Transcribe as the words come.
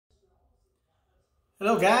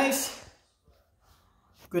Hello guys!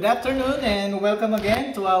 Good afternoon and welcome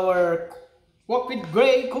again to our Walk with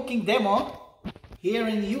Grey cooking demo here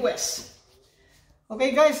in the US.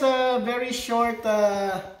 Okay guys, very short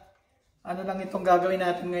ano lang itong gagawin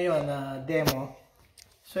natin ngayon na demo.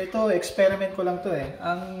 So ito, experiment ko lang to eh.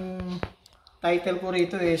 Ang title ko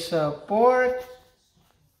rito is pork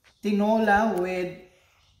tinola with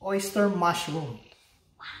oyster mushroom.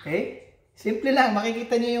 Okay? Simple lang,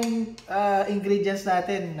 makikita niyo yung ingredients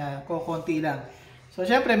natin na kukunti lang. So,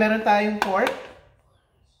 syempre, meron tayong pork.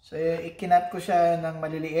 So, ikinat ko siya ng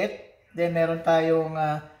maliliit. Then, meron tayong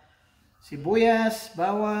sibuyas,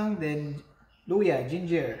 bawang, then luya,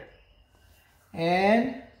 ginger.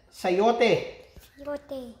 And sayote.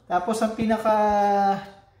 Tapos, ang pinaka,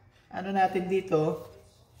 ano natin dito,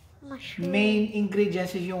 main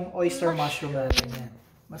ingredients is yung oyster mushroom natin yan.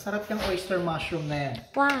 Masarap yung oyster mushroom na yan.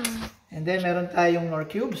 Wow! And then, meron tayong nor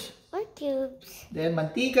cubes. Then,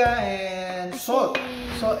 mantika and salt.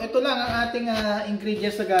 So, ito lang ang ating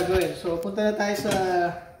ingredients na gagawin. So, punta na tayo sa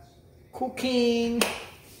cooking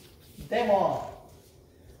demo.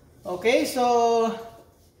 Okay, so,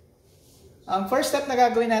 ang first step na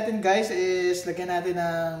gagawin natin guys is lagyan natin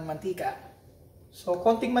ng mantika. So,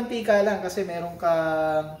 konting mantika lang kasi meron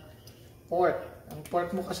kang pork. Ang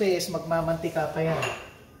pork mo kasi is magmamantika pa yan.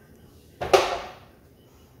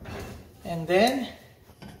 And then,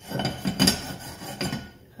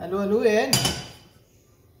 halu-haluin.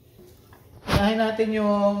 Unahin natin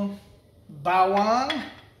yung bawang.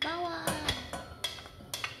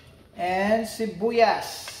 And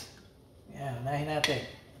sibuyas. Yan, unahin natin.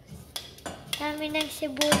 Dami ng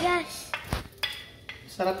sibuyas.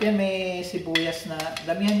 Sarap yan, may sibuyas na.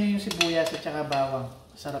 Damihan nyo yung sibuyas at saka bawang.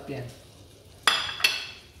 Sarap yan.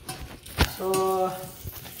 So,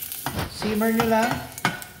 simmer nyo lang.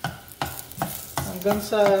 Hanggang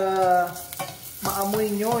sa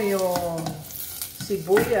maamoy nyo yung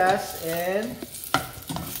sibuyas and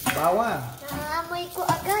bawang. Naamoy ko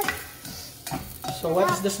agad. So, what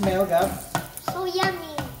is the smell, Gab? So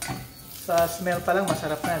yummy. Sa smell pa lang,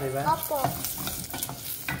 masarap na, di ba? Opo.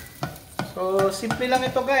 So, simple lang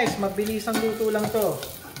ito guys. Mabilisang luto lang to.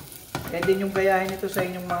 Pwede nyo gayahin ito sa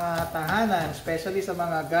inyong mga tahanan. Especially sa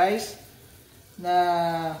mga guys na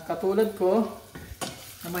katulad ko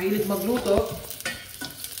na mahilig magluto.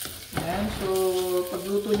 Ayan, so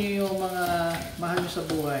pagluto niyo yung mga mahal nyo sa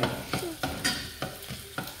buhay.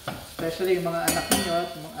 Especially yung mga anak niyo at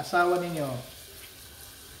mga asawa niyo.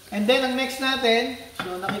 And then, ang next natin,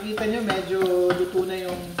 so nakikita nyo medyo luto na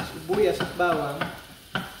yung sibuyas at bawang.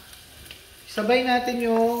 Sabay natin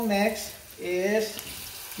yung next is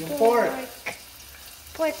yung pork.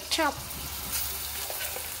 Pork chop.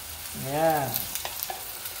 Ayan.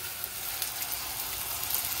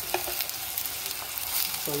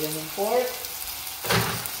 So, yan yung pork.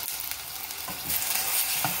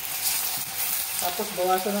 Tapos,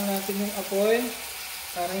 bawasan lang natin yung apoy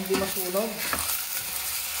para hindi masunog.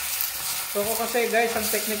 So, ako kasi guys, ang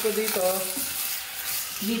technique ko dito,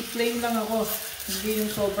 mid-flame lang ako. Hindi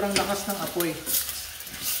yung sobrang lakas ng apoy.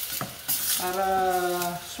 Para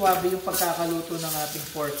swabe yung pagkakaluto ng ating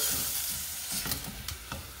pork.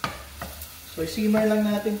 So, simmer lang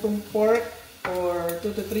natin itong pork for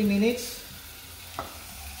 2 to 3 minutes.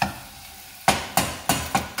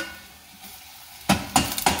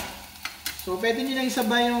 So, pwede nyo lang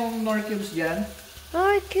isabay yung nor cubes dyan.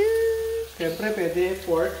 Nor cubes. Siyempre, pwede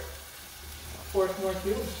pork nor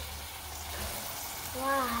cubes.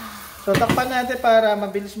 Wow. So, takpan natin para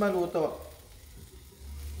mabilis maluto.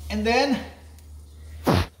 And then,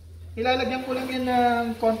 ilalagyan ko lang yan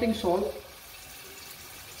ng konting salt.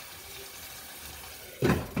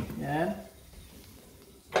 Yan.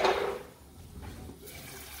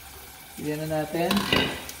 Yan na natin.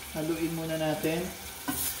 Haluin muna natin.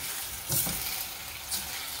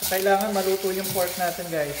 So, kailangan maluto yung pork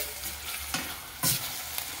natin, guys.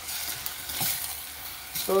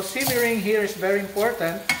 So, simmering here is very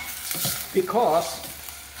important because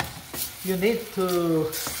you need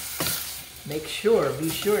to be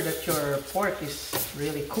sure that your pork is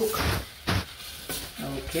really cooked.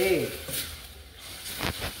 Okay.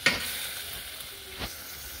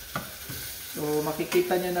 So,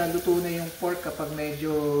 makikita nyo na luto na yung pork kapag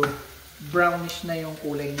medyo brownish na yung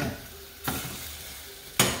kulay niya.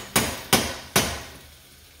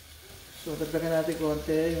 So, dagdagan natin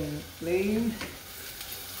konti yung flame.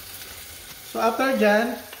 So, after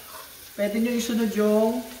dyan, pwede nyo isunod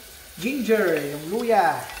yung ginger, yung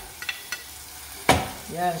luya.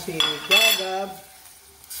 Yan, si Gagab,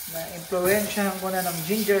 na impluensyahan ko na ng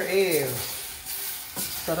ginger ale.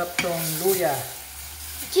 Sarap tong luya.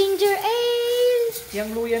 Ginger ale!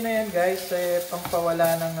 Yung luya na yan guys,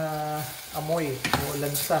 pangpawala ng amoy o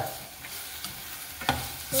lansa.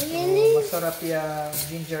 Oh, So, really? masarap yung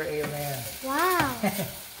ginger ale na yan. Wow.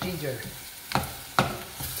 Ginger.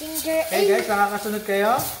 Ginger Okay ale. guys, nakakasunod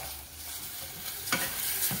kayo?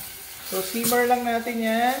 So, simmer lang natin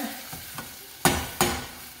yan.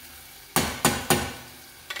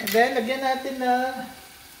 And then, lagyan natin ng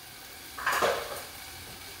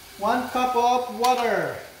 1 cup of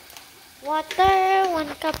water. Water.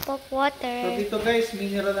 1 cup of So, water. dito guys,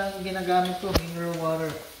 mineral ang ginagamit ko. Mineral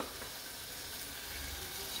water.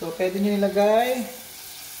 So, pwede nyo ilagay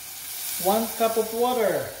 1 cup of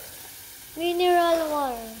water. Mineral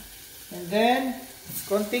water. And then,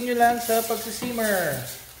 continue lang sa pagsisimmer.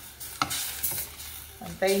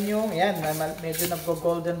 Antayin nyo. Yan, medyo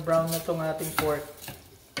nag-golden brown na itong ating pork.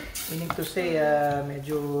 Meaning to say,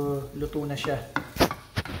 medyo luto na siya.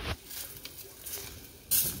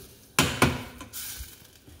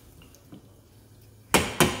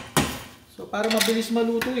 So, para mabilis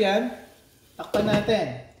maluto yan, takpan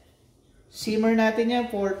natin. Simmer natin yan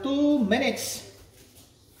for 2 minutes.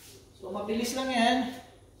 So, mabilis lang yan.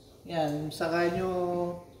 Yan, saka nyo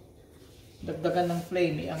dagdagan ng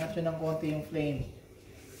flame. Iangat nyo ng konti yung flame.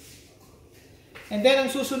 And then, ang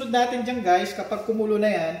susunod natin dyan guys, kapag kumulo na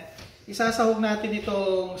yan, isasahog natin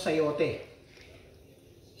itong sayote.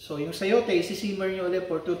 So, yung sayote, isisimmer nyo ulit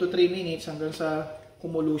for 2 to 3 minutes hanggang sa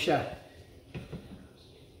kumulo siya.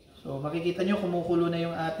 So, makikita nyo, kumukulo na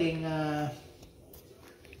yung ating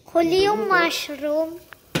Huli yung mushroom.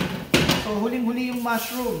 so, huling-huli yung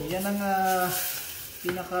mushroom. Yan ang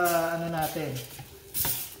pinaka, ano natin,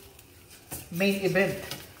 main event.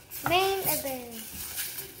 Main event.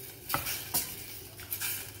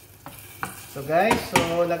 So, guys,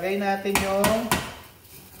 so, lagay natin yung,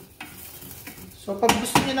 so, pag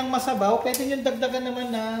gusto nyo ng masabaw, pwede nyo dagdagan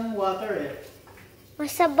naman ng water eh.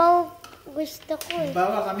 Masabaw gusto ko eh.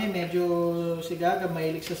 Halimbawa kami, medyo si Gaga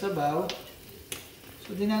mahilig sa sabaw.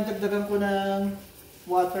 So, dinadagdagan ko ng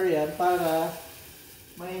water yan para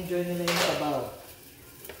ma-enjoy nila yung sabaw.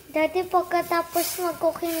 Dati pagkatapos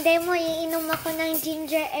mag-cooking demo, iinom ako ng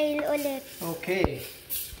ginger ale ulit. Okay.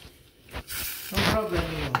 No problem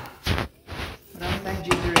yun. Marami tayong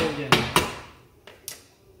ginger ale dyan.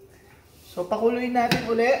 So, pakuluin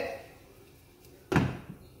natin uli.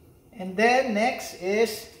 And then, next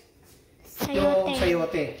is yung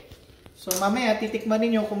sayote. So, mamaya titikman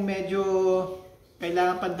ninyo kung medyo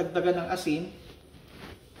kailangan pandagdagan ng asin.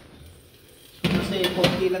 Kasi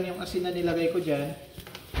konti lang yung asin na nilagay ko dyan.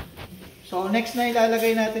 So, next na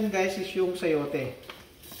ilalagay natin guys is yung sayote.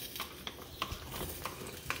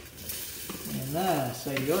 Ayan na,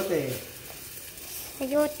 sayote.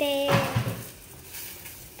 Sayote.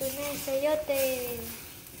 Ito na yung sayote.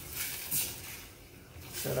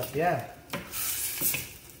 Sarap yan.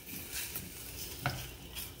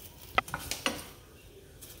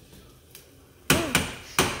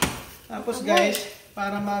 Tapos guys,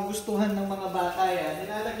 para magustuhan ng mga bata yan,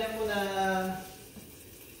 nilalagyan ko ng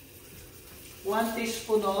 1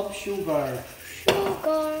 teaspoon of sugar.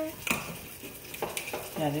 Sugar.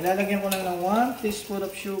 Yan, nilalagyan ko lang ng 1 teaspoon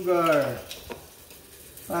of sugar.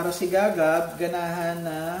 Para si Gagab, ganahan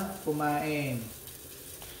na kumain.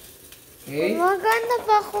 Okay? Maganda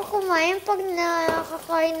ba ako kumain pag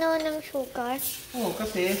nakakain na ng sugar? Oo,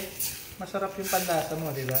 kasi masarap yung panlasa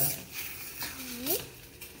mo, di ba?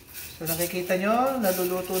 So, nakikita nyo,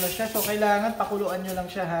 naluluto na siya. So, kailangan pakuluan nyo lang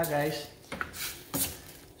siya ha, guys.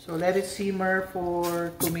 So, let it simmer for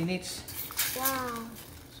 2 minutes. Wow.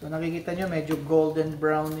 So, nakikita nyo, medyo golden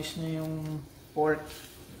brownish na yung pork.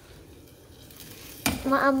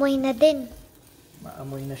 Maamoy na din.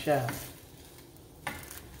 Maamoy na siya.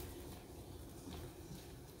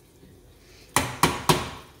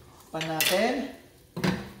 Pan natin.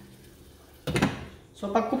 So,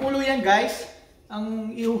 pag kumulo yan, guys,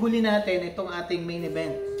 ang ihuhuli natin, itong ating main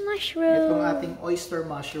event. Mushroom. Itong ating oyster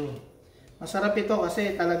mushroom. Masarap ito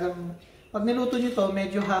kasi talagang, pag niluto nyo to,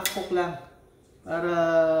 medyo half cook lang. Para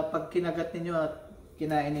pag kinagat ninyo at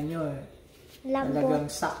kinain ninyo,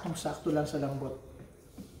 talagang saktong-sakto lang sa lambot.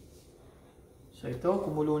 So ito,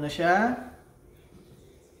 kumulo na siya.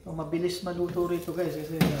 So, mabilis maluto rito guys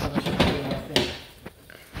kasi nakakasya natin.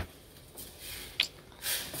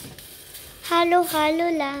 Halo-halo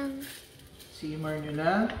lang. Simmer nyo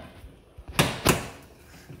lang.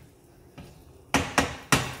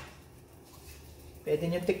 Pwede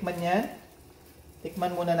nyo tikman yan.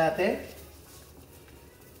 Tikman muna natin.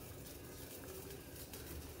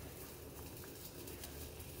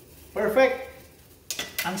 Perfect!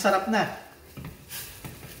 Ang sarap na.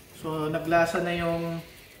 So, naglasa na yung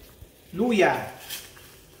luya.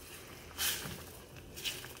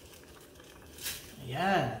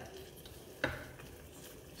 Ayan.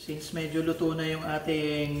 Since medyo luto na yung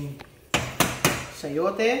ating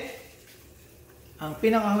sayote, ang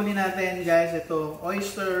pinakahuli natin guys, ito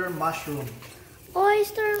oyster mushroom.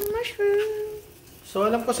 Oyster mushroom. So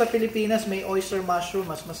alam ko sa Pilipinas may oyster mushroom,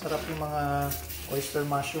 mas masarap yung mga oyster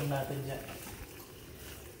mushroom natin dyan.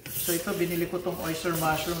 So ito, binili ko tong oyster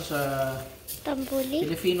mushroom sa Tambuli.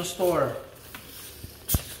 Filipino store.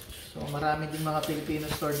 So marami din mga Filipino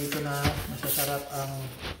store dito na masasarap ang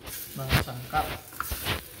mga sangkap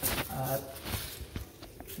at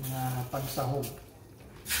mga pansahog.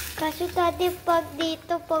 Kasi Daddy, pag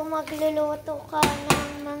dito, pag magluluto ka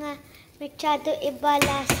ng mga mechado, iba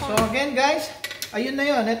lasa. So again guys, ayun na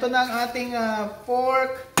yun. Ito na ang ating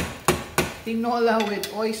pork tinola with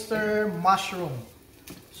oyster mushroom.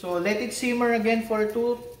 So let it simmer again for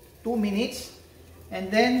 2 minutes. And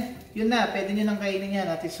then, yun na. Pwede nyo nang kainin yan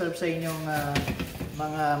at i-serve sa inyong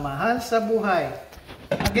mga mahal sa buhay.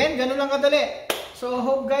 Again, ganun lang kadali. So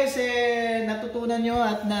hope guys, natutunan nyo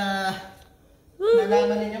at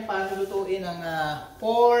nalaman ninyo paano lutuin ang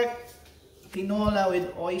pork tinola with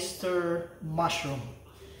oyster mushroom.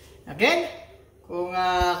 Again, kung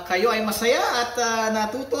kayo ay masaya at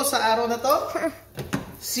natuto sa araw na to,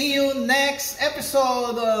 see you next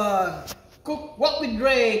episode on Walk with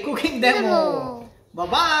Grei Cooking Demo.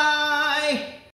 Bye-bye!